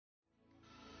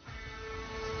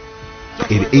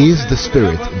It is the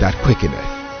Spirit that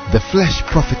quickeneth. The flesh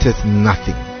profiteth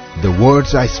nothing. The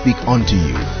words I speak unto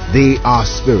you, they are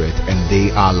spirit and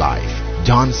they are life.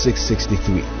 John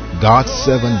 6:63. God's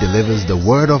servant delivers the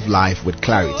word of life with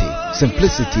clarity,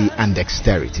 simplicity and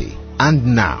dexterity.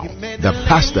 And now, the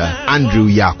Pastor Andrew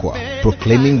Yakwa,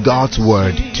 proclaiming God's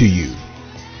word to you.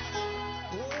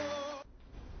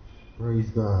 Praise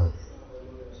God.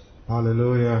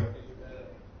 Hallelujah.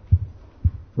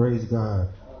 Praise God.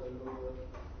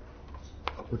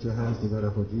 Put your hands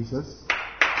together for Jesus.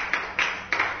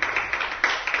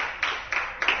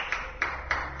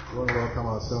 We want to welcome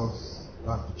ourselves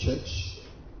back to church.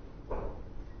 I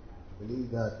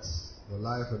believe that your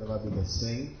life will never be the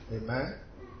same. Amen.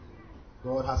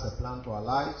 God has a plan for our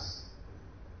lives,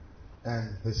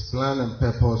 and His plan and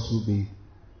purpose will be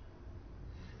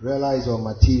realized or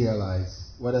materialized,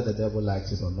 whether the devil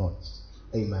likes it or not.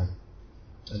 Amen.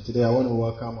 And today I want to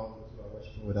welcome all those who are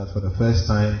worshiping with us for the first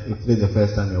time. If it is the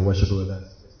first time you're worshiping with us,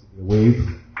 let's give me a wave.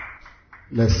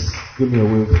 Let's give me a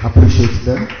wave. Appreciate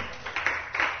them.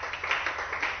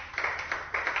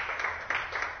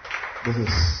 This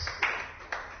is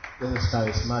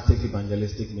Charismatic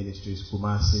Evangelistic Ministries,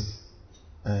 Kumasi,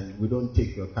 and we don't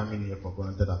take your coming here for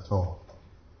granted at all.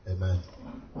 Amen.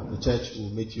 And the church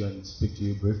will meet you and speak to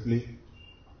you briefly,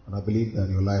 and I believe that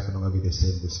your life will never be the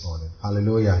same this morning.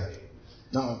 Hallelujah.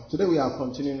 Now, today we are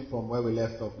continuing from where we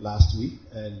left off last week,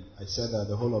 and I said that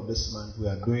the whole of this month we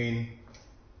are doing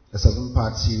a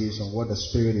 7-part series on what the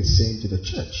Spirit is saying to the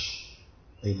church.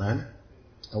 Amen.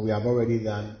 And we have already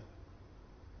done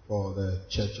for the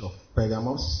church of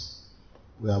Pergamos.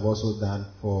 We have also done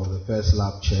for the First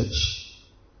Love Church.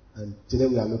 And today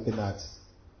we are looking at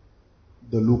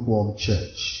the Lukewarm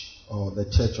Church, or the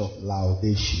Church of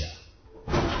Laodicea.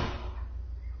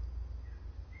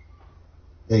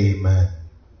 Amen.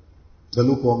 The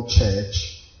Lukewarm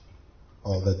Church,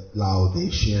 or the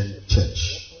Laodicean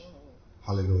Church.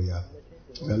 Hallelujah.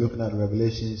 We are looking at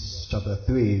Revelations chapter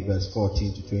 3, verse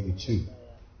 14 to 22.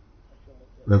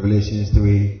 Revelations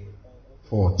 3,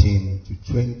 14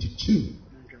 to 22.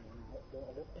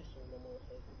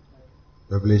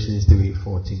 Revelations 3,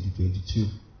 14 to 22.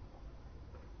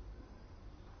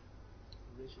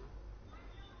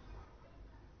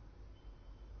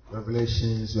 We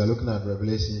are looking at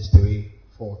Revelations 3,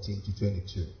 14 to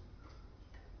 22.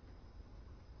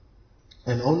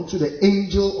 And unto the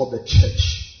angel of the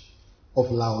church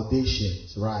of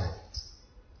Laodiceans write,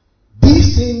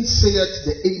 These things saith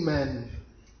the Amen,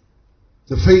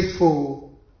 the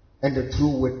faithful and the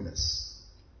true witness,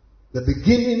 the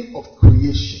beginning of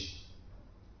creation.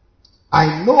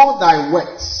 I know thy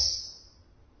works,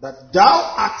 that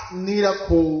thou art neither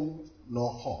cold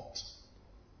nor hot.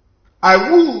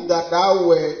 I would that thou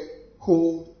wert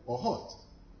cold or hot.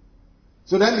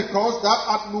 So then, because thou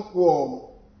art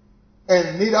lukewarm,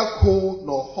 and neither cold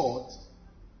nor hot,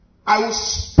 I will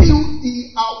spew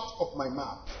thee out of my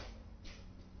mouth.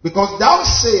 Because thou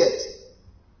sayest,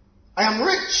 I am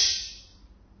rich,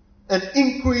 and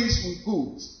increase with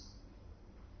goods,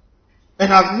 and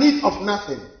have need of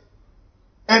nothing,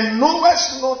 and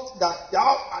knowest not that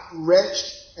thou art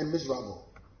wretched and miserable,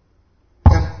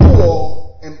 and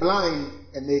poor, and blind,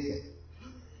 and naked.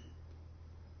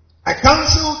 I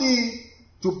counsel thee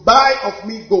to buy of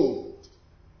me gold,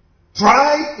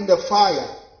 tried in the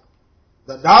fire,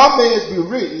 that thou mayest be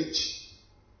rich,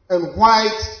 and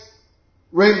white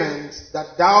raiment,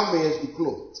 that thou mayest be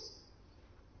clothed,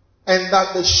 and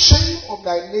that the shame of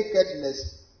thy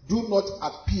nakedness do not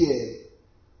appear,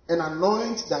 and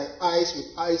anoint thine eyes with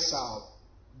eye salve,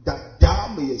 that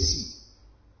thou mayest see.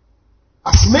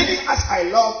 As many as I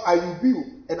love, I rebuke,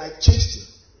 and I chasten.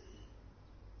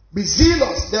 Be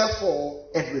zealous, therefore,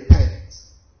 and repent.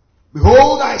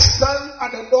 Behold, I stand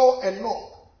at the door and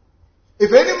knock.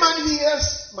 If any man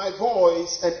hears my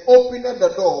voice and openeth the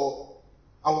door,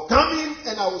 I will come in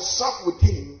and I will sup with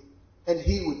him, and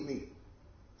he with me.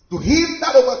 To him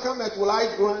that overcometh will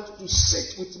I grant to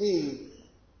sit with me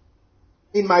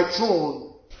in my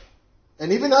throne,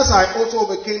 and even as I also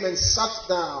overcame and sat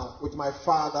down with my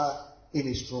Father in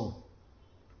his throne.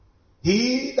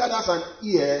 He that has an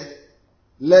ear,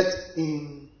 let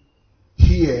him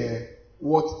hear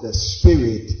what the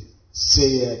Spirit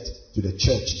saith to the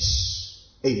churches.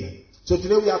 Amen. So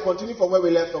today we are continuing from where we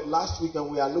left off last week,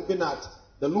 and we are looking at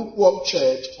the Lukewarm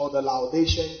Church, or the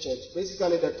Laodicean Church.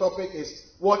 Basically, the topic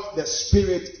is what the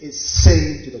Spirit is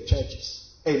saying to the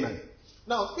churches. Amen.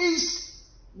 Now, these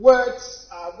words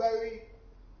are very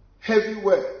heavy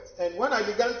words, and when I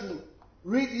began to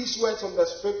read these words from the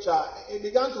scripture, it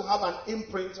began to have an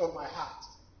imprint on my heart.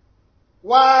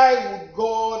 Why would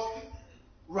God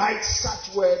write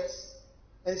such words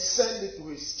and send it to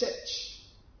his church.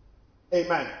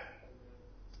 Amen.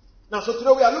 Now, so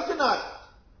today we are looking at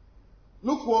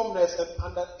lukewarmness, and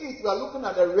under it we are looking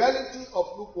at the reality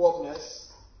of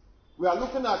lukewarmness. We are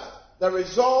looking at the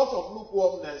result of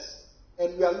lukewarmness,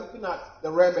 and we are looking at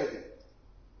the remedy.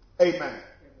 Amen.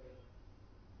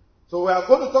 So we are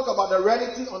going to talk about the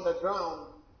reality on the ground.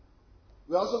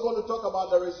 We are also going to talk about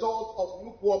the result of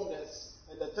lukewarmness.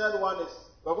 And the third one is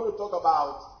we are going to talk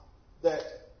about the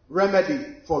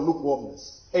remedy for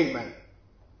lukewarmness. Amen.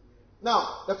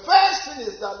 Now, the first thing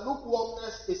is that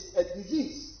lukewarmness is a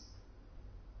disease.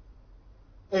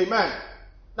 Amen.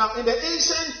 Now, in the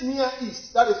ancient Near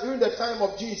East, that is during the time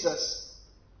of Jesus,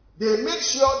 they made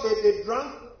sure that they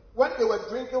drank, when they were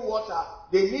drinking water,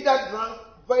 they either drank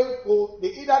very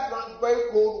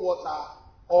cold water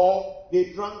or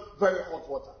they drank very hot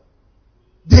water.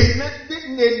 They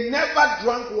never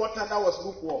drank water that was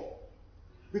lukewarm,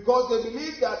 because they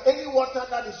believe that any water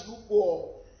that is lukewarm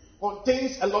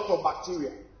contains a lot of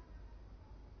bacteria.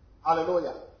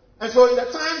 Hallelujah. And so in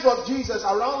the times of Jesus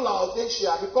around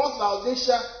Laodicea, because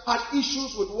Laodicea had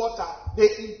issues with water, they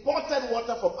imported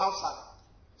water from outside.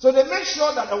 So they made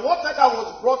sure that the water that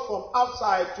was brought from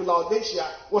outside to Laodicea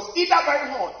was either very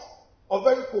hot or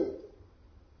very cold.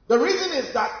 The reason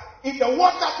is that if the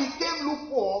water became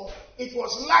lukewarm, it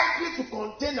was likely to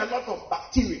contain a lot of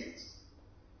bacteria.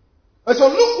 And so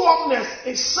lukewarmness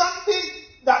is something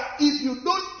that if you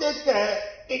don't take care,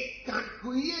 it can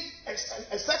create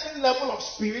a certain level of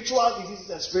spiritual diseases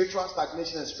and spiritual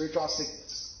stagnation and spiritual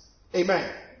sickness.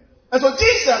 Amen. And so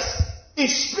Jesus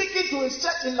is speaking to his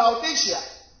church in Laodicea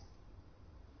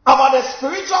about the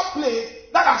spiritual plague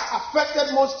that has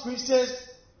affected most Christians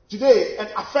today and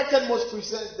affected most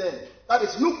Christians then. That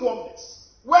is lukewarmness,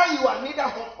 where you are neither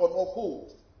hot or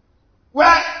cold,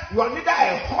 where you are neither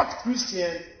a hot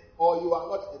Christian or you are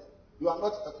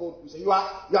not a cold Christian. You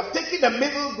are taking the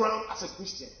middle ground as a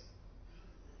Christian.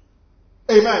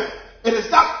 Amen. It is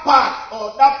that part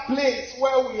or that place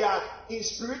where we are in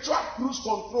spiritual cruise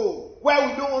control, where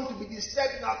we don't want to be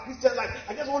disturbed in our Christian life.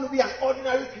 I just want to be an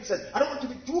ordinary Christian. I don't want to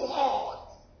be too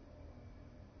hot,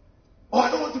 or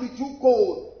I don't want to be too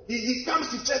cold. He comes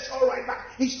to church all right, but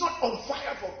he's not on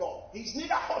fire for God. He's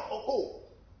neither hot or cold.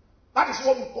 That is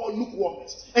what we call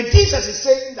lukewarmness. And Jesus is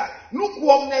saying that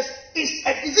lukewarmness is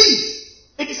a disease.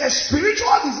 It is a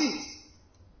spiritual disease.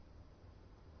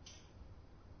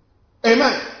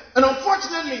 Amen. And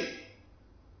unfortunately,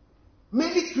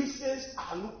 many Christians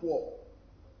are lukewarm.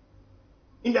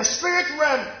 In the spirit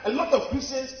realm, a lot of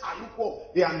Christians are lukewarm.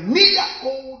 They are neither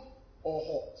cold or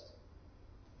hot.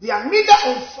 They are neither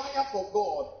on fire for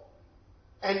God,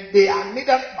 and they are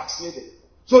neither backsliding.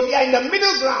 So they are in the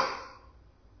middle ground.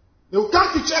 They will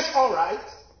come to church all right.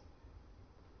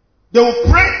 They will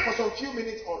pray for some few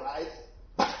minutes all right,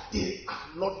 but they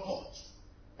are not hot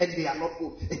and they are not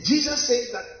cold. And Jesus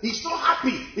says that he's not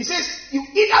happy. He says you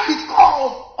either be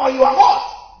cold or you are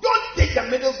hot. Don't take the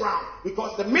middle ground,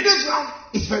 because the middle ground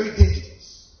is very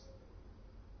dangerous.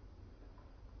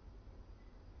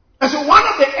 And so one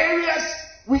of the areas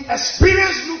we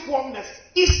experience lukewarmness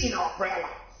is in our prayer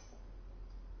life.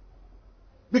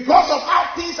 Because of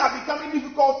how things are becoming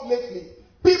difficult lately,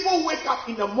 people wake up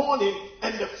in the morning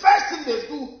and the first thing they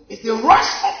do is they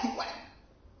rush off to work.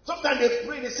 Sometimes they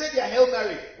pray, they say their Hail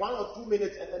Mary, 1 or 2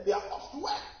 minutes, and then they are off to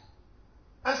work.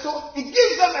 And so it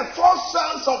gives them a false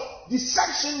sense of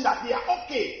deception that they are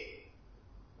okay.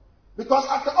 Because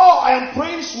after all, I am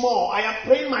praying small. I am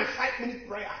praying my 5-minute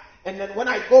prayer. And then when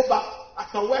I go back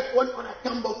after work, when I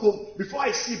come back home, before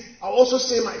I sleep, I also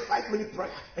say my 5-minute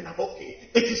prayer and I'm okay.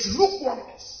 It is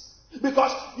lukewarmness.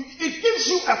 Because it gives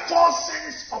you a false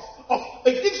sense of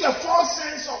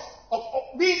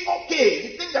being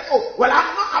okay. You think that, oh, well,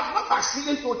 I'm not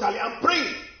backsliding totally. I'm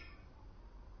praying.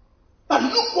 But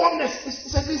lukewarmness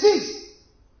is a disease.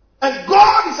 And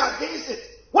God is against it.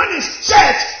 When his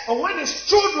church or when his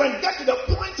children get to the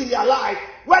point in their life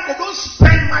where they don't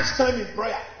spend much time in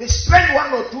prayer, they spend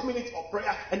 1 or 2 minutes of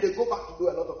prayer and they go back to do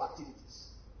a lot of activities.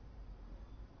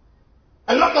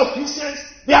 A lot of Christians,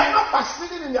 they are not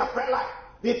backsliding in their prayer life.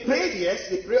 They pray, yes,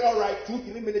 they pray all right,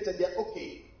 2-3 minutes and they're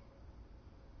okay.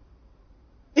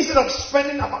 Instead of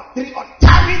spending about 3 or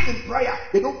tarrying in prayer,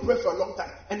 they don't pray for a long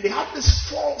time. And they have this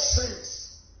false sense.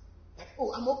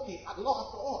 Oh, I'm okay. After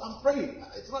all, I'm praying.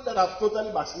 It's not that I've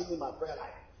totally backslidden in my prayer life.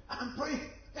 I'm praying.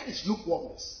 That is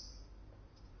lukewarmness.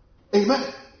 Amen.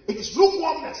 It is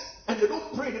lukewarmness. And they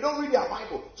don't pray. They don't read their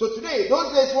Bible. So today,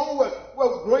 those days when we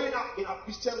were growing up in our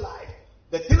Christian life,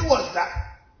 the thing was that,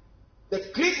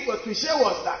 the clique with cliche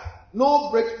was that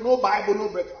no Bible, no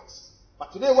breakfast.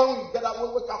 But today when we get up,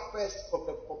 we wake up first from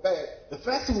bed, the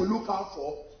first thing we look out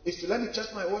for is to let me check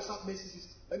my WhatsApp messages,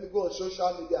 let me go on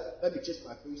social media, let me check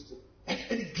my Facebook. And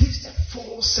it gives a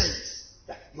false sense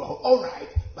that you are alright,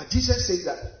 but Jesus says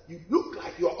that you look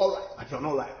like you are alright, but you're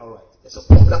not alright. There's a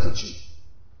problem with you.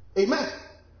 Amen.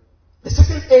 The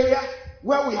second area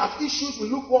where we have issues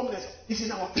with lukewarmness is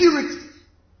in our purity.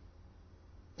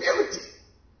 Purity.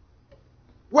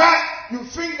 Where you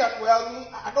think that, well, me,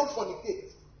 I don't fornicate.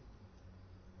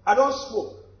 I don't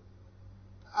smoke.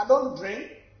 I don't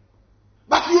drink.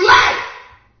 But you lie.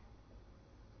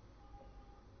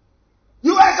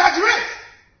 You exaggerate.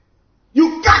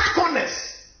 You cut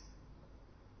corners.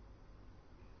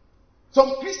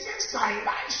 Some Christians can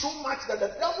lie so much that the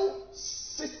devil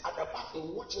sits at the back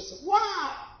and watches and says,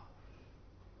 wow.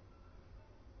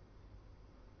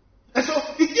 And so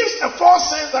it gives a false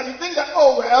sense that you think that,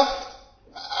 oh well,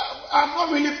 I'm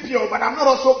not really pure, but I'm not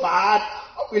also bad.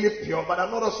 I'm not really pure, but I'm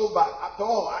not also bad at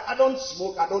all. I don't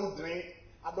smoke, I don't drink,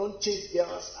 I don't chase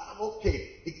girls, I'm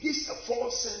okay. It gives a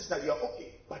false sense that you're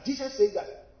okay. But Jesus says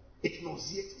that it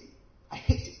nauseates me. I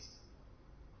hate it.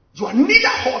 You are neither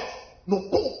hot nor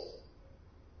cold.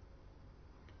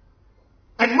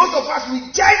 And most of us,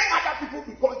 we judge other people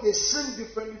because they sin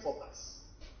differently from us.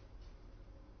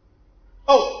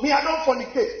 Oh, me, I don't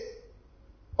fornicate.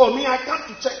 Oh, me, I come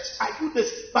to church. I do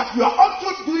this. But you are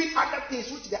also doing other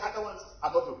things which the other ones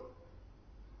are not doing.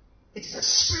 It is a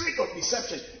spirit of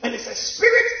deception. And it's a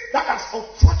spirit that has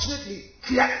unfortunately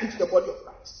crept into the body of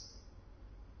Christ.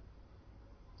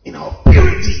 In our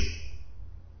purity,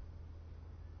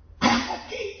 I am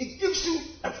okay. It gives you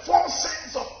a false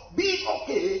sense of being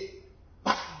okay.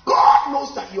 But God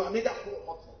knows that you are neither cold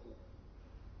nor hot.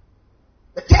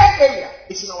 The third area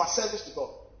is in our service to God.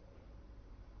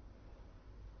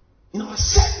 In our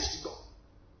service to God.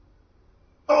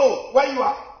 Oh, where you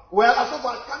are? Well, as of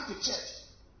I come to church.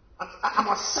 I'm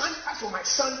a Sunday, as for my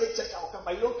Sunday church, I will come,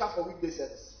 but you don't come for weekday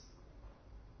service.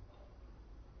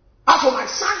 As for my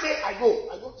Sunday, I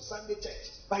go to Sunday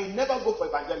church, but you never go for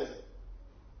evangelism.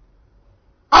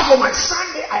 As for my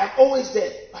Sunday, I am always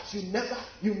there, but you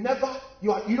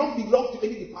don't belong to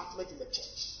any department in the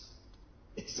church.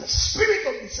 It's a spirit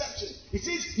of deception. It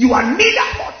says you are neither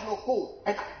hot nor cold,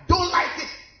 and I don't like it.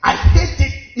 I hate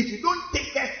it. If you don't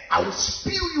take care, I will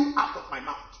spew you out of my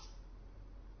mouth.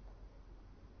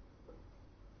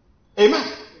 Amen.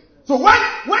 So when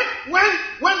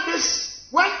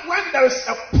there is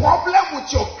a problem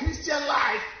with your Christian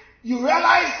life, you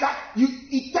realize that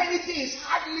eternity is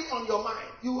hardly on your mind.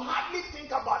 You hardly think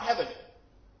about heaven.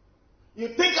 You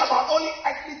think about only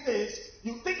earthly things.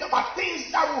 You think about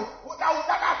things that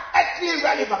have earthly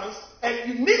relevance, and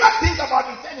you never think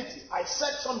about eternity. I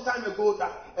said some time ago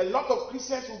that a lot of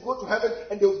Christians will go to heaven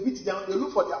and they will beat them. They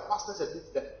look for their pastors and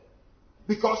beat them.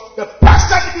 Because the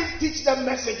pastor didn't teach them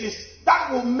messages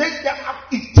that will make them have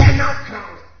eternal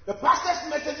crowns. The pastor's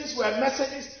messages were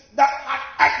messages that had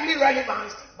earthly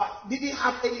relevance but didn't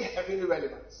have any heavenly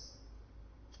relevance.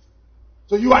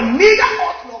 So you are neither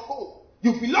hot nor cold.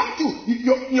 You belong to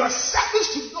your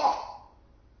service to God.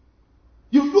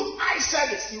 You do eye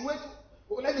service. You wait.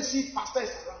 Well, let me see if pastor is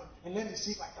around and let me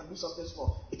see if I can do something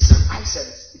small. It's an eye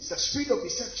service. It's a spirit of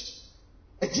deception.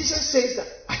 And Jesus says that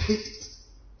I hate it.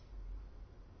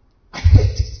 I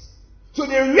hate it. So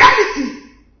the reality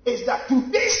is that to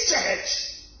this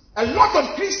church, a lot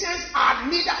of Christians are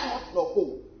neither hot nor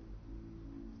cold.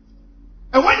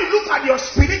 And when you look at your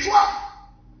spiritual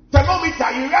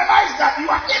thermometer, you realize that you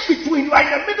are in between, you are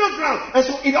in the middle ground. And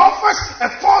so it offers a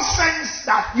false sense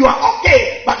that you are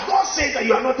okay, but God says that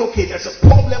you are not okay. There's a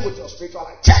problem with your spiritual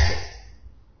life. Check it.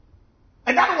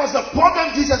 And that was the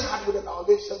problem Jesus had with the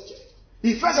Foundation Church.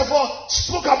 He first of all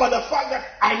spoke about the fact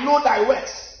that I know thy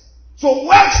works. So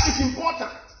works is important.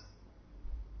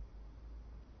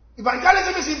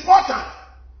 Evangelism is important.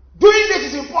 Doing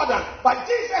this is important. But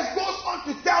Jesus goes on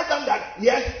to tell them that,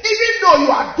 yes, even though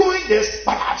you are doing this,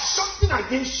 but I have something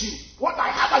against you. What I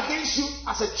have against you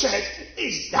as a church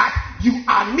is that you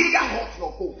are neither hot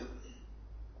nor cold.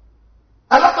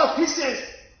 A lot of Christians,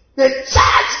 they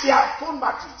charge their phone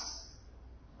batteries.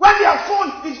 When their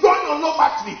phone is going on low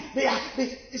battery,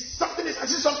 something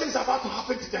is about to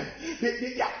happen to them.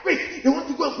 They are quick. They want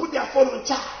to go and put their phone on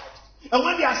charge. And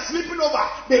when they are sleeping over,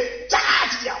 they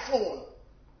charge their phone.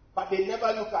 But they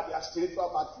never look at their spiritual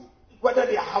battery, whether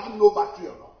they are having low battery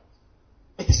or not.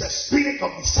 It is a spirit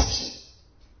of deception.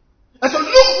 And so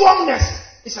lukewarmness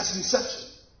is a deception.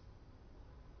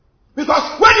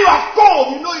 Because when you are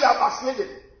cold, you know you are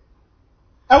vacillating.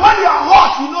 And when you are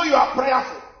hot, you know you are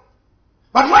prayerful.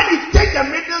 But when you take the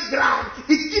middle ground,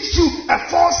 it gives you a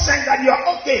false sense that you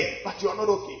are okay, but you are not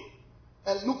okay.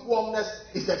 And lukewarmness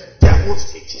is the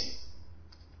devil's kitchen.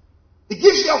 It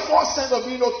gives you a false sense of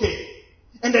being okay.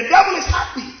 And the devil is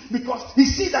happy because he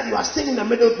sees that you are staying in the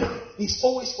middle ground. He's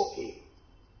always okay.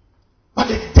 But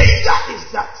the danger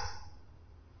is that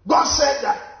God said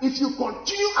that if you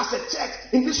continue as a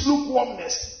church in this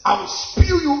lukewarmness, I will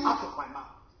spew you out of my mouth.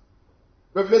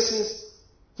 Revelation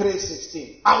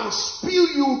 3:16. I will spew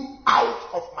you out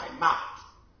of my mouth.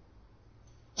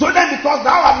 So then, because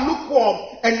thou art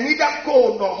lukewarm and neither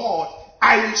cold nor hot,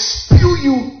 I will spew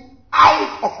you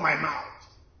out of my mouth.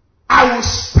 I will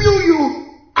spew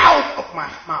you out of my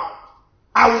mouth.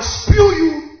 I will spew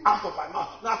you out of my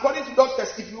mouth. Now, according to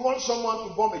doctors, if you want someone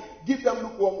to vomit, give them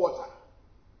lukewarm water.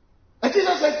 And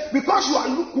Jesus said, because you are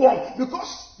lukewarm,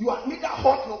 because you are neither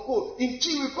hot nor cold. In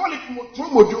Chi, we call it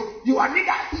mojo. You are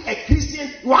neither a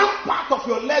Christian. One part of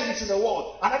your leg is in the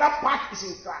world, another part is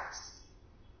in Christ.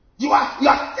 You are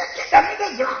taking the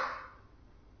middle ground.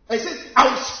 And he says, I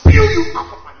will spew you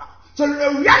out of my mouth. So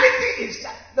the reality is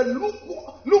that the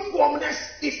lukewarmness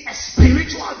is a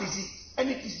spiritual disease. And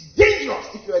it is dangerous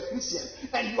if you are a Christian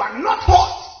and you are not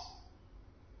hot.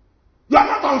 You are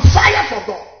not on fire for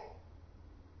God.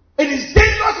 It is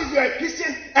dangerous if you are a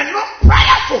Christian and not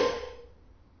prayerful.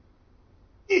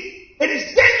 It is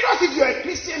dangerous if you are a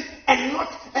Christian and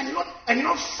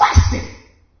not fasting.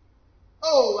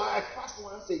 Oh, I fast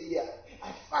once a year.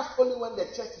 I fast only when the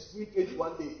church is doing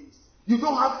 21 days. You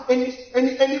don't have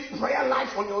any prayer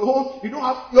life on your own. You don't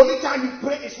have, the only time you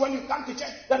pray is when you come to church.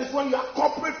 That is when you have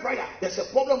corporate prayer. There's a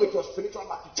problem with your spiritual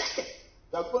battery. Check it.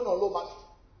 You are going on low battery.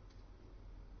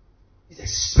 It's a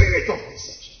spirit of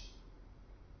deception.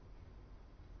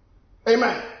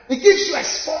 Amen. It gives you a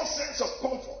false sense of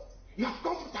comfort. You are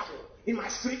comfortable. In my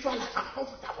spiritual life, I'm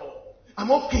comfortable.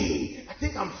 I'm okay. I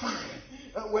think I'm fine.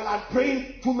 Well, I'm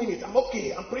praying 2 minutes. I'm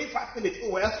okay. I'm praying 5 minutes.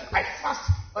 Oh, well, I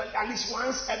fast at least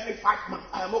once every 5 months.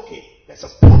 I am okay. There's a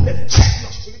problem. Check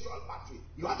your spiritual battery.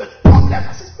 You have a problem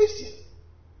as a Christian.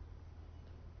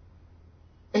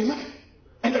 Amen.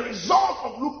 And the result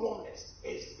of lukewarmness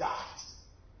is that,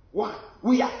 one,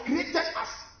 we are created as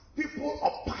people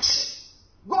of passion.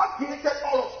 God created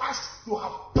all of us to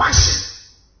have passion.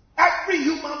 Every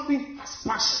human being has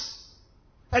passion.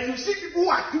 And you see people who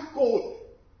are too cold.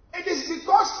 It is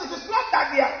because it is not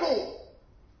that they are cold.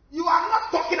 You are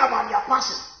not talking about their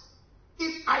passion.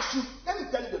 Let me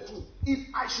tell you the truth. If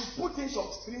I should put in some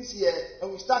screens here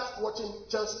and we start watching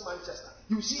Chelsea, Manchester,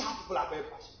 you see how people are very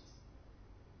passionate.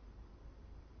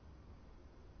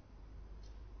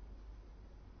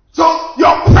 So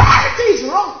your priority is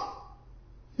wrong.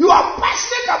 You are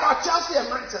passionate about Chelsea and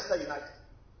Manchester United.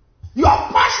 You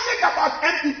are passionate about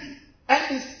MPP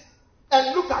and this.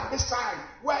 And look at this time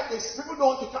where these people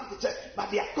don't want to come to church,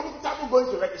 but they are comfortable going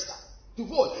to register to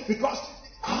vote because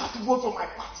I have to vote for my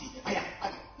party.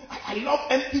 I love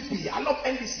MPP. I love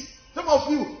NDC. Some of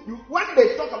you, when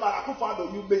they talk about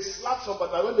Akufo-Addo, you may slap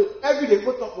somebody, but when every day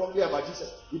go talk wrongly about Jesus,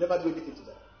 you never do anything to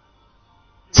them.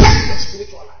 Check your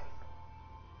spiritual life.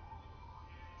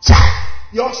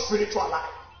 Check your spiritual life.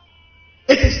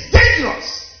 It is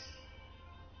dangerous.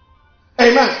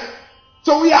 Amen.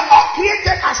 So we are all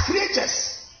created as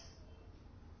creatures.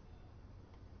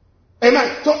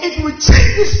 Amen. So if we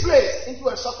change this place into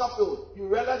a soccer field, you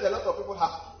realize a lot of people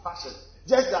have passion.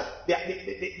 Just that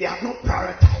they have not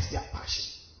prioritized their passion.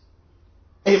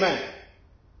 Amen.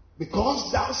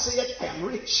 Because thou sayest, I am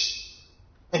rich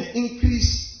and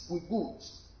increase with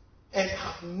goods and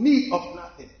have need of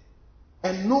nothing,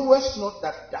 and knowest not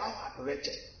that thou art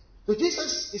wretched. So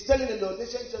Jesus is telling the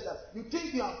Laodicean church that you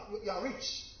think you are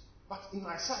rich, but in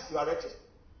my sight you are wretched.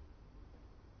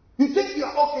 You think you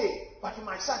are okay, but in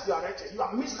my sight you are wretched. You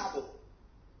are miserable.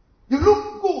 You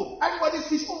look good. Everybody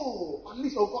sees, oh, at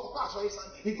least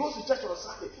he goes to church on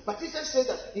Sunday. But Jesus said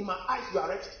that in my eyes you are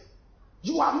wretched.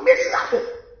 You are miserable.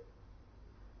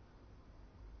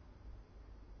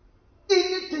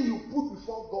 Anything you put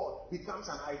before God becomes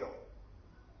an idol.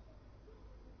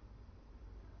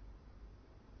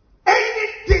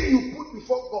 Anything you put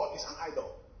before God is an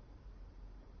idol.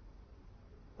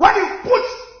 When you put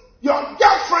your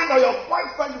girlfriend or your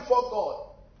boyfriend before God,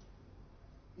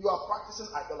 you are practicing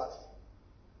idolatry.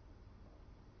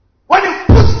 When you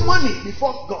put money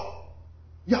before God,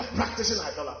 you are practicing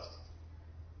idolatry.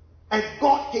 And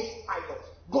God hates idols.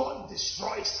 God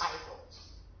destroys idols.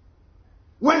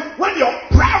 When your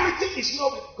priority is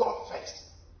not with God first,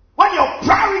 when your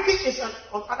priority is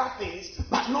on other things,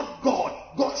 but not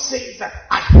God, God says that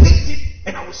I hate it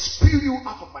and I will spew you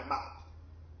out of my mouth.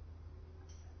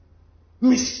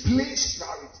 Misplaced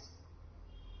priority.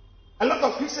 A lot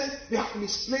of Christians, they have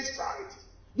misplaced priority.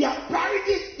 Their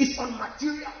priority is on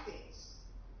material things.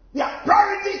 Their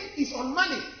priority is on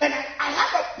money. And I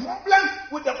have a problem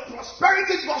with the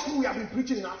prosperity gospel we have been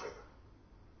preaching in Africa.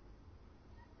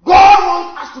 God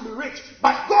wants us to be rich,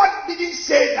 but God didn't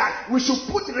say that we should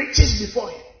put riches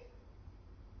before Him.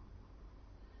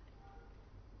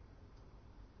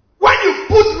 When you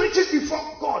put riches before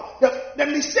God, the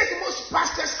mistake most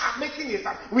pastors are making is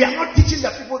that we are not teaching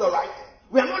the people the right thing.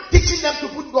 We are not teaching them to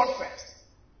put God first.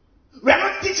 We are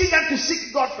not teaching them to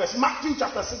seek God first. Matthew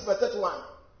chapter 6 verse 31.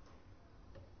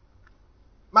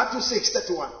 Matthew 6,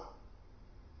 31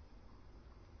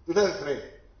 to 33.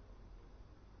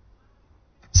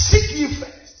 Seek ye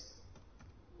first.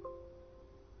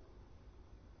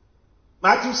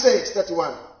 Matthew 6,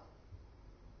 31.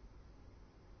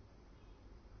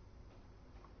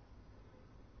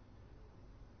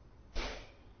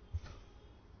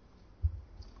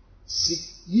 Seek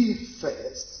ye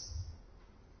first.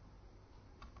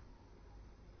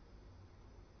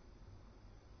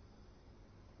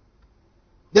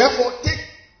 Therefore, take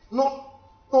no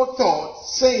thought,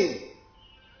 saying,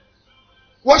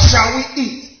 what shall we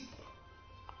eat?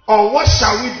 Or what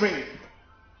shall we drink?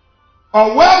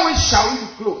 Or wherewith shall we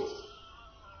be clothed?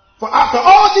 For after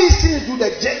all these things do the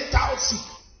Gentiles seek.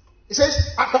 It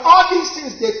says, after all these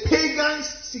things the pagans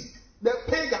seek. The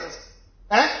pagans.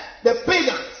 The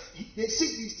pagans. They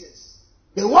seek these things.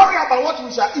 They worry about what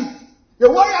we shall eat. They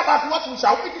worry about what we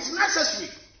shall eat. It is necessary.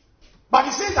 But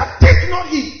it says that take not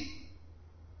heed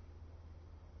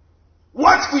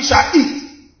what we shall eat,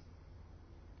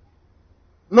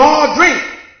 nor drink,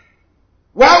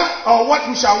 well, or what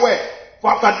we shall wear.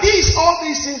 For after all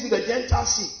these things do the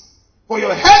Gentiles seek. For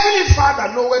your heavenly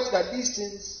Father knoweth that these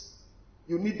things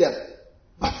you need them.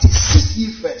 But seek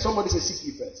ye first. Somebody say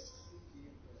seek ye first.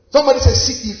 Somebody say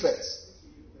seek ye first.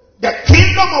 The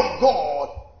kingdom of God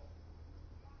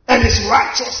and His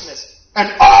righteousness, and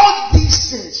all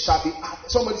these things shall be added.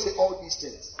 Somebody say all these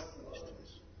things.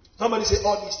 Somebody say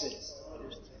all these things.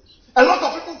 A lot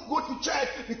of people go to church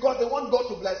because they want God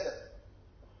to bless them.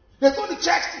 They go to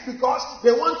church because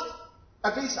they want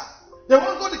a visa. They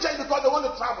won't go to church because they want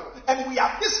to travel. And we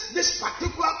have this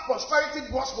particular prosperity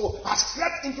gospel has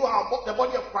crept into the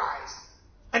body of Christ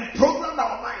and programmed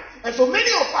our mind. And so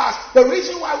many of us, the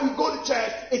reason why we go to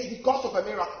church is because of a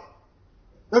miracle.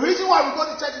 The reason why we go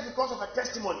to church is because of a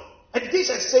testimony. And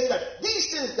Jesus said that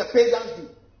these things the pagans do.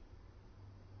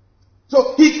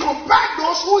 So He compared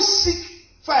those who seek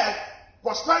first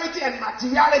prosperity and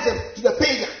materialism to the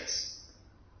pagans.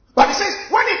 But He says,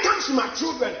 when it comes to my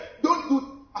children, don't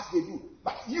do as they do,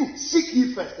 but you seek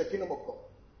ye first the kingdom of God.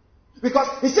 Because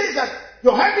He says that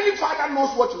your heavenly Father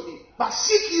knows what you need, but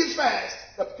seek ye first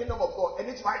the kingdom of God and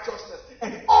its righteousness,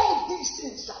 and all these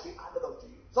things shall be added unto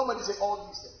you. Somebody say all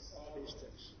these things. All these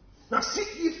things. Now seek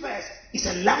ye first is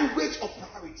a language of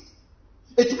priority.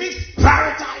 It means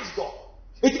prioritize God.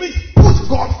 It means put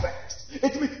God first.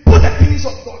 It means put the things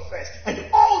of God first. And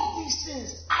all these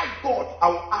things, God, I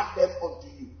will add them unto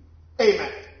you.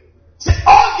 Amen. Say,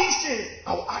 all these things,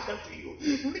 I will add them to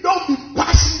you. Don't be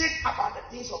passionate about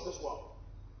the things of this world.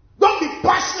 Don't be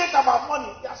passionate about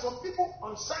money. There are some people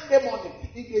on Sunday morning,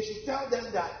 if they should tell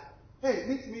them that, hey,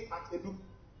 meet me at Edu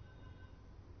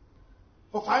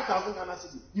for 5,000 Ghana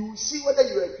cedis, you will see whether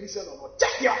you are a Christian or not.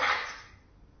 Check your heart.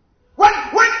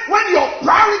 When your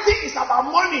priority is about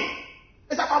money,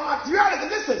 it's about materialism.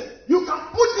 Listen, you can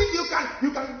put it,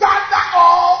 you can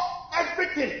gather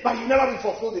everything, but you never be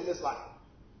fulfilled in this life.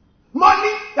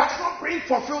 Money does not bring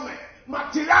fulfillment.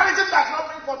 Materialism does not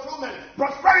bring fulfillment.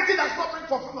 Prosperity does not bring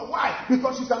fulfillment. Why?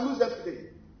 Because you can lose them today.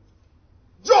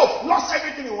 Job lost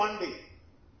everything in one day.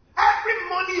 Every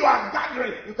money you are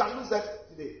gathering, you can lose them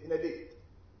today, in a day.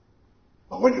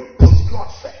 But when you put God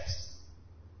first,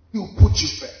 He will put you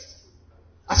first.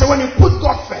 I said, when you put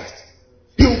God first,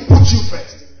 He will put you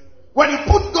first. When you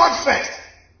put God first,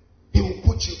 He will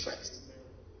put you first.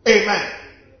 Amen.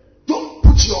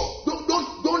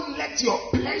 Don't let your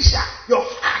pleasure, your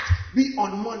heart be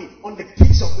on money, on the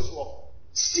things of this world.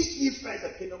 Seek ye first the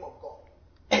kingdom of God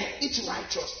and its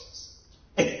righteousness.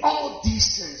 And all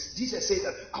these things, Jesus said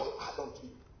that I will add unto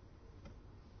you.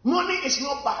 Money is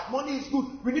not bad. Money is good.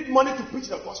 We need money to preach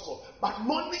the gospel. But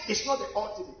money is not the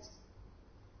ultimate.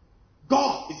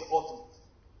 God is the ultimate.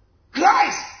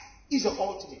 Christ is the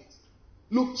ultimate.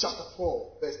 Luke chapter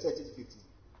 4, verse 13 to 15.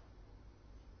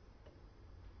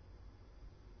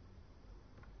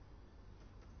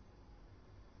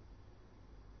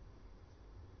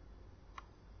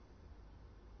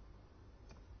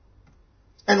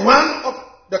 And one of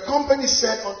the company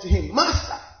said unto him,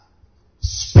 Master,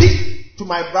 speak to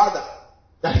my brother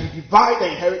that he divide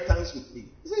the inheritance with me.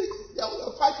 They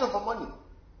were fighting over money.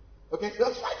 Okay? They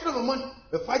were fighting over money.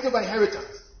 They were fighting over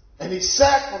inheritance. And he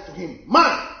said unto him,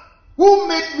 Man, who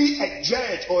made me a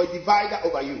judge or a divider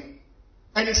over you?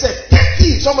 And he said, Take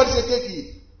heed. Somebody say, Take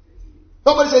heed.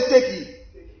 Somebody say, Take heed.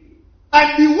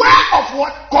 And beware of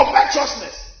what?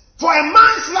 Covetousness. For a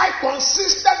man's life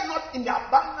consisted not in the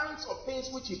abundance of things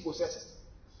which he possesses.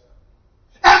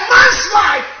 A man's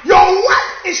life, your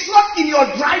wealth is not in your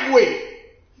driveway.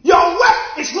 Your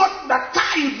wealth is not the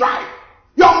car you drive.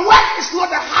 Your wealth is not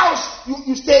the house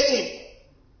you stay in.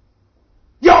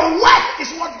 Your wealth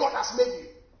is what God has made you.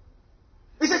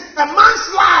 He says, a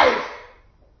man's life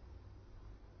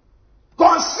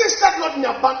consisted not in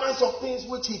the abundance of things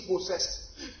which he possessed.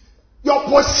 Your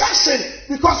possession,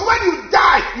 because when you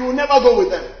die, you will never go with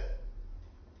them.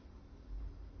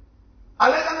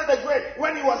 Alexander the Great,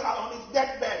 when he was on his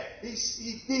deathbed,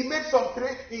 he made some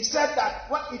three. He said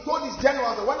that he told his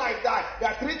generals that when I die, there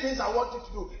are three things I want you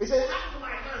to do. He said, hang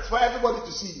my hands for everybody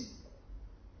to see me.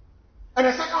 And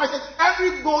the second one, he said,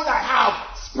 every gold I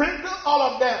have, sprinkle all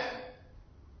of them.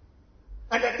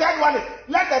 And the third one is,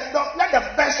 let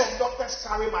the best of doctors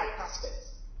carry my casket.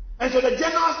 And so the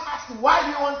generals asked him, why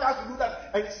do you want us to do that?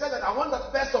 And he said that I want the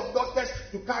best of doctors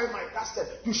to carry my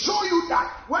casket. To show you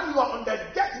that when you are on the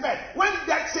deathbed, when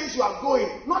death says you are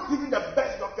going, not even the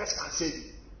best doctors can save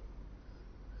you.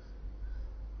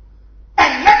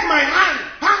 And let my hand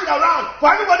hang around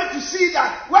for everybody to see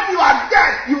that when you are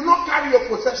dead, you will not carry your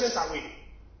possessions away.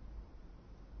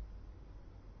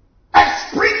 And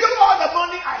sprinkle all the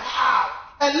money I have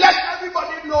and let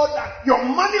everybody know that your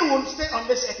money will stay on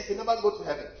this earth. It will never go to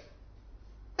heaven.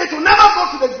 It will never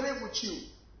go to the grave with you.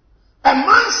 A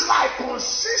man's life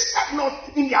consisted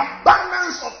not in the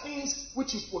abundance of things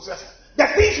which he possesses. The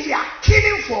things we are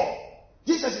killing for.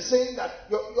 Jesus is saying that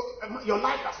your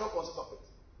life does not consist of it.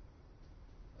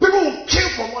 People will kill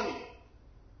for money.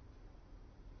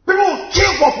 People will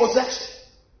kill for possession.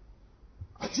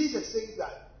 But Jesus says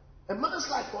that a man's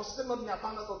life consisted not in the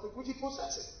abundance of things which he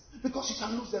possesses. Because you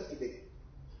can lose them today.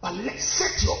 But let's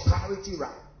set your priority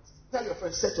right. Tell your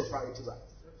friend, set your priority right.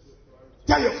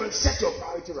 Tell your friend, set your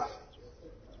priority right.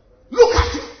 Look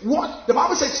at what the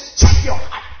Bible says. Check your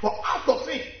heart, for out of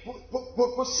it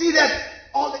proceeded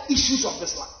all the issues of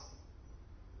this life.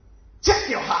 Check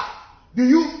your heart. Do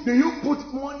you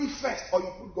put money first or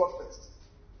you put God first?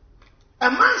 A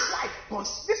man's life,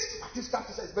 this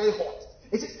chapter is very hot.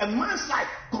 It says a man's life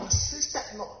consisted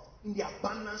not in the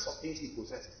abundance of things he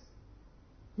possesses.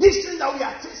 These things that we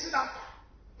are chasing after,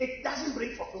 it doesn't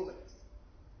bring fulfillment.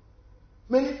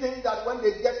 Many think that when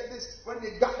they get this, when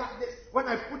they gather this, when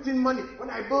I put in money, when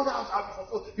I build a house, I'll be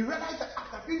fulfilled. You realize that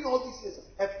after doing all these things,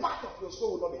 a part of your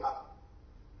soul will not be happy.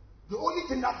 The only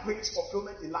thing that brings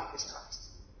fulfillment in life is Christ.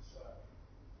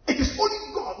 It is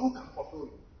only God who can fulfill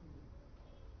you.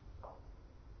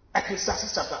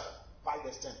 Ecclesiastes chapter 5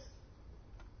 verse 10.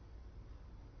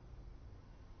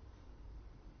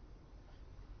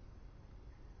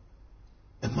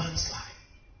 A man's life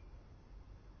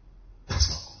does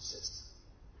not consist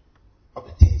of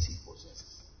the things he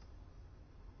possesses.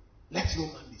 Let no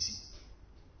man deceive.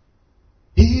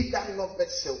 He that loveth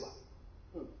silver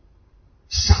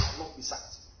shall not be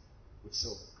satisfied with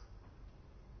silver.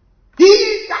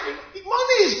 He that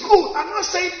money is good. I'm not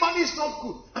saying money is not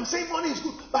good. I'm saying money is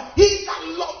good. But he that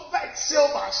loveth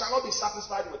silver shall not be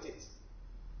satisfied with it.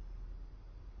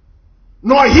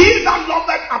 Nor he that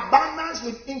loveth abundance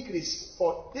with increase,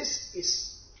 for this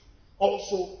is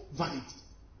also vanity.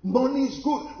 Money is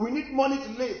good. We need money to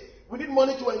live. We need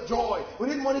money to enjoy. We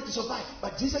need money to survive.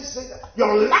 But Jesus said that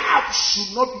your life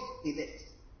should not be in it.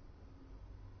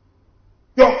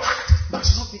 Your heart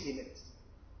must not be in it.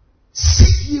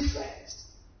 Seek ye first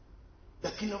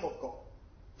the kingdom of God.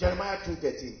 Jeremiah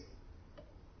 2:13.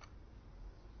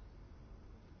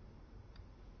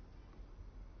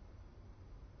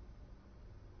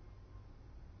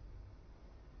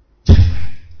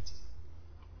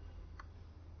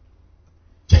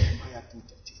 Jeremiah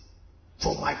 2:13.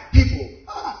 For my people,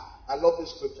 I love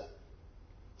this scripture.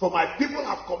 For my people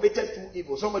have committed two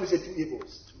evils. Somebody say two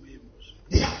evils. Two evils.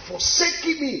 They have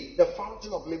forsaken me, the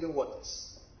fountain of living waters.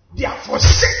 They are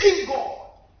forsaking God.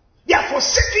 They are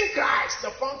forsaking Christ,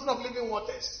 the fountain of living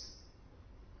waters.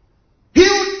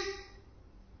 Build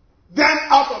them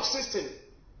out of system,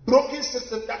 broken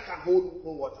system that can hold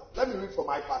no water. Let me read from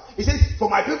my part. It says, for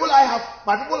my people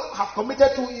have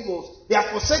committed two evils. They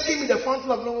have forsaken me, the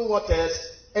fountain of living waters,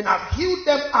 and have healed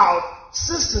them out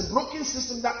broken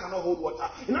system that cannot hold water.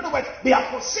 In other words, they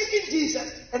are forsaking Jesus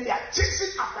and they are chasing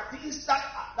after things that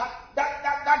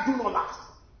do not last.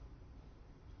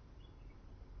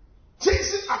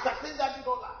 Chasing after things that do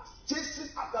not last. Chasing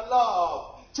after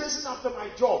love. Chasing after my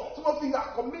job. Some of you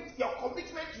are your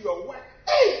commitment to your work.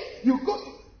 Hey, you go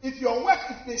to If your work,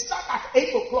 if they start at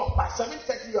 8 o'clock, by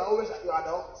 7:30 you are always at the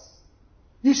office.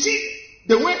 You see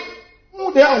the way you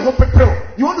want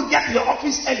to get to your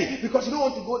office early because you don't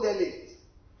want to go there late.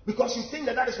 Because you think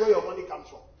that is where your money comes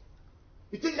from.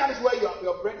 You think that is where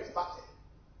your bread is buttered.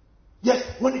 Yes,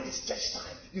 when it is church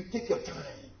time, you take your time.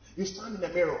 You stand in the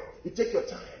mirror, you take your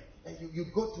time, and you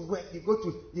go to work, you go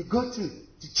to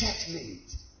church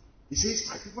late. He says,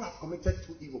 my people have committed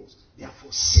two evils. They have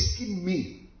forsaken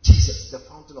me, Jesus, the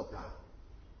fountain of life.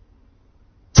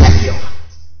 Check your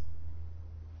heart.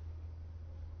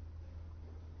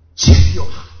 Check your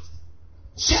heart.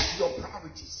 Check your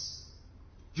priorities.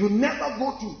 You never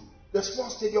go to the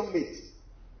sports stadium late.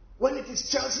 When it is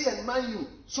Chelsea and Man U,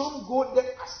 some go there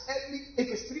as early, if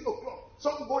it's 3 o'clock,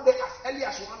 some go there as early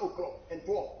as 1 o'clock and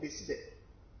 12. They sit there.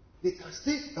 They can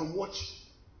stay and watch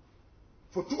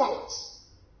for 2 hours.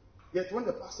 Yet when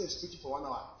the pastor is preaching for 1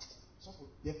 hour,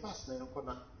 they fast now.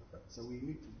 So we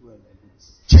need to go and do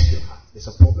this. Check your heart. There's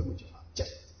a problem with your heart. Check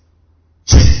it.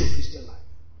 Check your Christian life.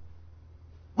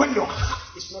 When your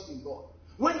heart is not in God,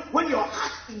 when your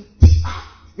heart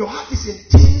is in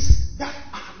things that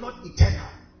are not eternal.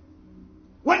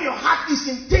 When your heart is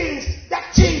in things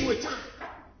that change with time.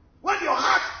 When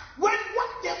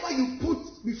whatever you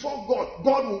put before God,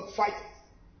 God will fight it.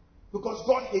 Because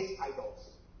God hates idols.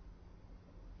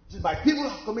 My people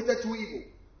have committed two evil.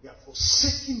 They have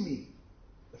forsaken me,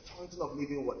 the fountain of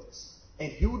living waters,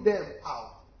 and you them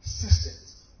out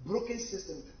systems, broken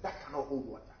systems that cannot hold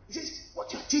water. He says,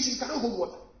 what you are chasing cannot hold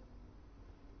water.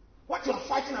 What you are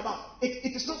fighting about,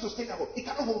 it is not sustainable. It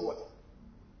cannot hold water.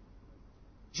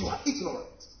 You are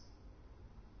ignorant.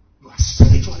 You are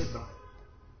spiritually blind.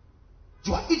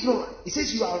 You are ignorant. It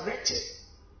says you are wretched.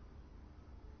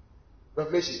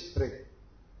 Revelation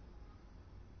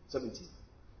 3:17.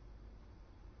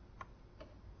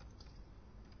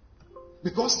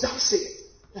 Because thou sayest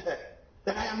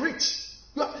that I am rich.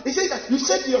 He says that you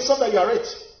said to yourself that you are rich.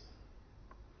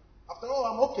 After all,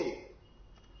 I'm okay.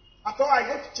 After all, I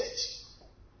go to church.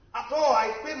 After all,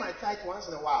 I pay my tithe once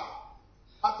in a while.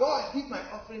 After all, I give my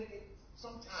offering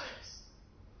sometimes.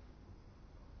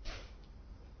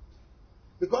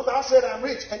 Because thou said I am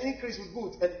rich and increase with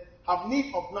goods and have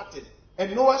need of nothing.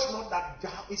 And knowest not that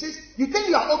thou. He says, you think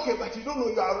you are okay, but you don't know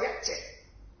you are wretched.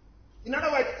 In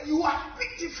other words, you are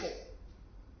pitiful.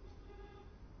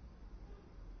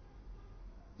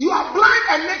 You are blind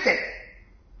and naked.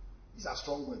 These are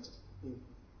strong words.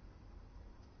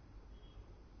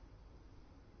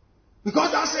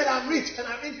 Because thou said I'm rich and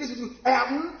I'm increased with you. I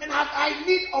have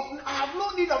no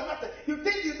need of nothing. You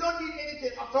think you don't need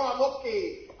anything after all, I'm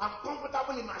okay. I'm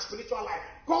comfortable in my spiritual life.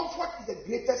 Comfort is the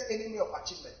greatest enemy of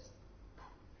achievement.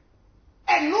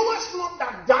 And knowest not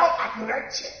that thou art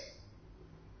wretched.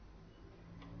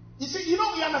 You see, you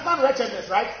understand wretchedness,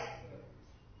 right?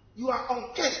 You are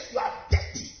unkempt, you are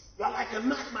dirty, you are like a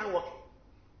madman walking.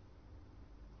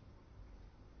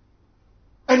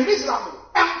 And miserable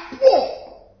and poor.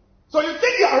 So you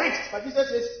think you are rich, but Jesus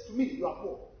says to me, you are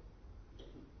poor.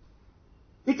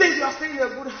 You think you are staying in a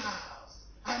good house.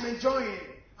 I'm enjoying.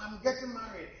 I'm getting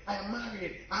married. I am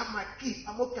married. I have my kids.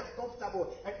 I'm okay. I'm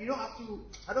comfortable. And I don't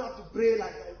have to pray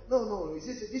like that. No.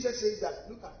 Jesus says that.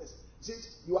 Look at this. He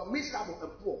says you are miserable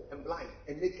and poor and blind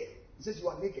and naked. He says you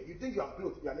are naked. You think you are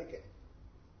clothed. You are naked.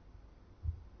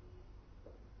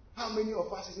 How many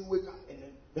of us wake up and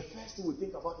then the first thing we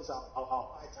think about is our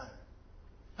quiet time?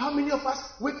 How many of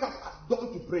us wake up at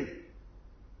dawn to pray?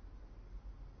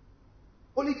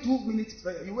 Only 2 minutes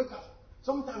prayer. You wake up.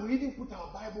 Sometimes we even put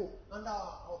our Bible under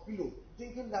our pillow,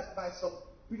 thinking that by some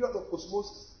period of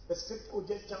osmosis, the scripture will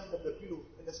just jump from the pillow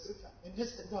and the scripture and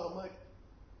just enter our mind.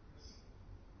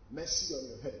 Mercy on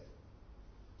your head.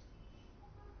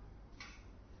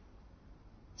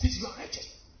 Since you are wretched,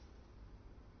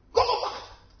 go back.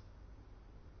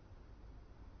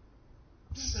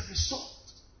 This is the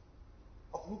result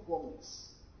of lukewarmness.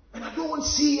 And I don't want to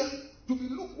see you to be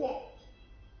lukewarm.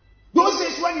 Those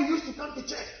days when you used to come to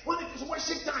church, when it was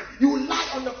worship time, you would lie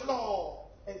on the floor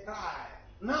and cry.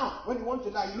 Now, when you want to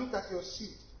lie, you look at your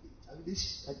suit. And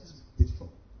this from.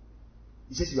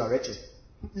 He says you are wretched.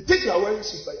 You think you are wearing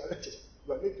suit, but you are wretched.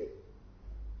 You are naked.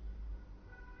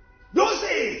 Those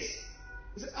days,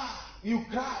 you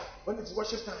cry when it's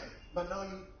worship time, but now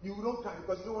you don't cry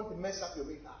because you don't want to mess up your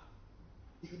makeup.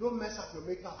 If you don't mess up your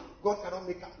makeup, God cannot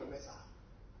make up your mess up.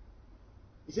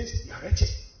 He says you are wretched.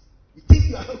 You think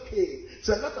you are okay.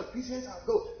 So a lot of Christians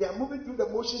they are moving through the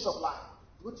motions of life.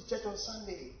 Go to church on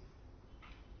Sunday.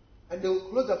 And they will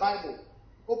close the Bible.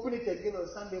 Open it again on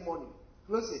Sunday morning.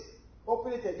 Close it.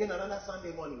 Open it again another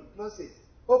Sunday morning. Close it.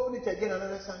 Open it again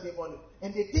another Sunday morning.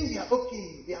 And they think they are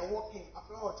okay. They are walking.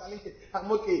 After all, talented.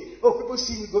 I'm okay. Oh, people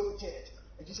see me go to church.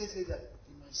 And Jesus says that,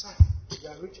 in my sight, you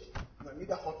are rich. You are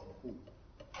neither hot nor cold.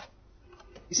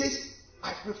 He says,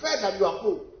 I prefer that you are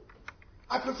poor.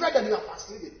 I prefer that you are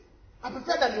backsliding. I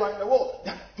prefer that you are in the world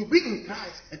than to be in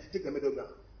Christ and to take the middle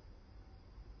ground.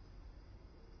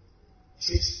 He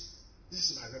says, this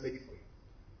is my remedy for you.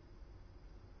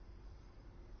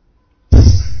 This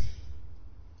is my remedy.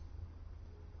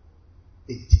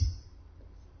 18.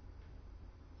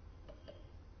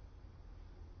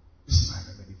 This is my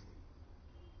remedy for you.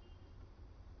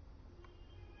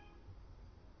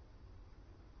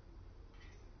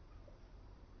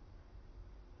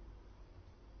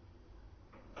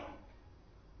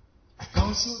 I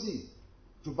counsel thee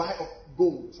to buy of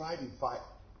gold tried in fire,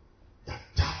 that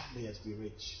thou mayest be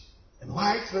rich, and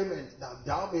white raiment that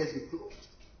thou mayest be clothed,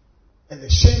 and the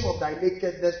shame of thy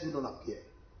nakedness do not appear,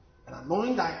 and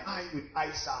anoint thine eye with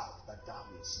eye salve that thou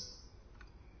mayest see.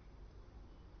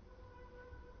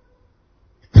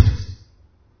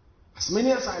 As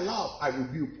many as I love, I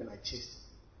rebuke and I chasten.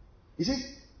 He says,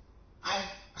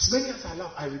 as many as I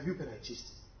love, I rebuke and I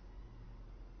chasten.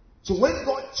 So when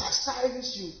God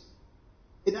chastises you,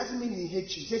 it doesn't mean he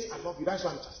hates you. He says, I love you. That's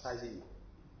why I'm chastising you.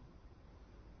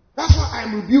 That's why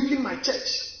I'm rebuking my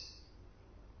church.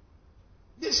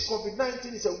 This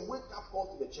COVID-19 is a wake-up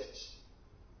call to the church.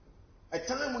 A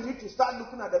time we need to start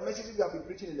looking at the messages we have been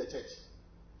preaching in the church.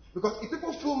 Because if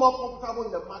people feel more comfortable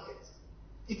in the market,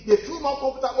 if they feel more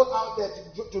comfortable out there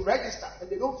to register, and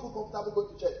they don't feel comfortable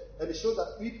going to church, then it shows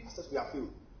that we pastors, we are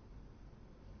filled.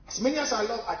 As many as I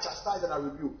love, I chastise and I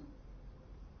rebuke.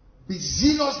 Be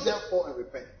zealous therefore and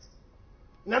repent.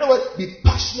 In other words, be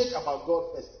passionate about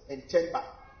God first and turn back.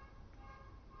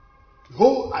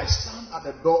 Behold, I stand at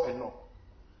the door and knock.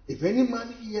 If any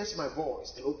man hears my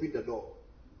voice and open the door,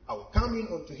 I will come in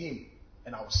unto him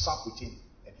and I will sup with him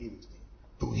and he with me.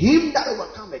 To him that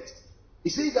overcometh, he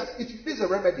says that if this is a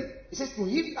remedy, he says to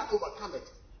him that overcometh,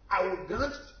 I will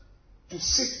grant to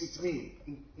sit with me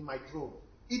in my throne,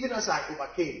 even as I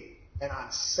overcame and I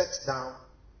am set down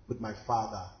with my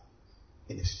Father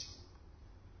in his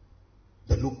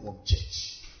throne. The Lukewarm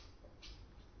Church.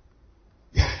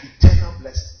 There are eternal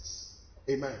blessings.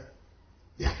 Amen.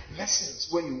 There are blessings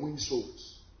when you win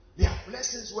souls. There are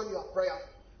blessings when you are prayerful.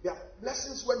 There are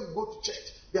blessings when you go to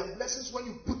church. There are blessings when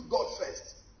you put God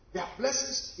first. There are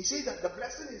blessings. He says that the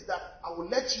blessing is that I will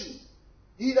let you.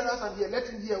 He that has an ear, let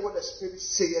him hear what the Spirit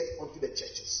saith unto the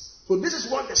churches. So this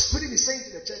is what the Spirit is saying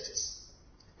to the churches.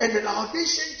 And the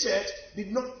Laodicean church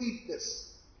did not heed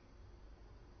this.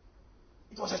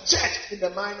 It was a church in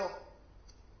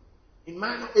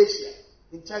minor Asia,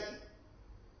 in Turkey.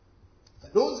 In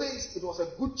those days, it was a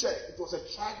good church. It was a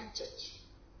thriving church.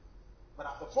 But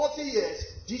after 40 years,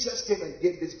 Jesus came and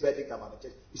gave this verdict about the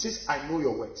church. He says, I know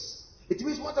your works. It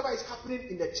means whatever is happening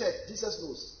in the church, Jesus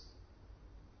knows.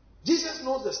 Jesus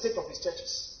knows the state of his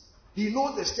churches. He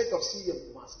knows the state of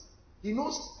CM Master. He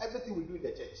knows everything we do in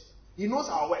the church. He knows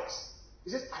our works. He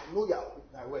says, I know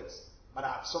thy works, but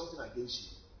I have something against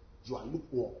you. You are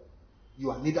lukewarm.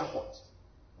 You are neither hot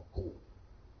nor cold.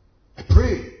 I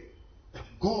pray that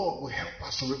God will help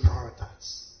us to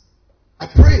reprioritize. I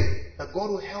pray that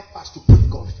God will help us to put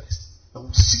God first. And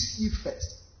we'll seek ye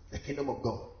first the kingdom of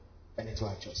God and its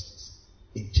righteousness.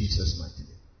 In Jesus' mighty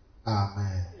name.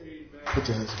 Amen. Amen. Put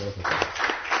your hands together for God.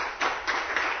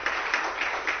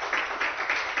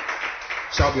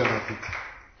 Shall be on our feet.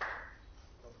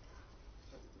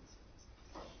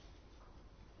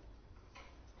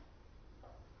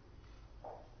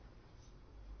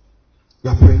 You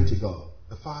are praying to God.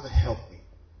 The Father, help me.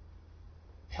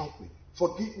 Help me.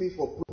 Forgive me for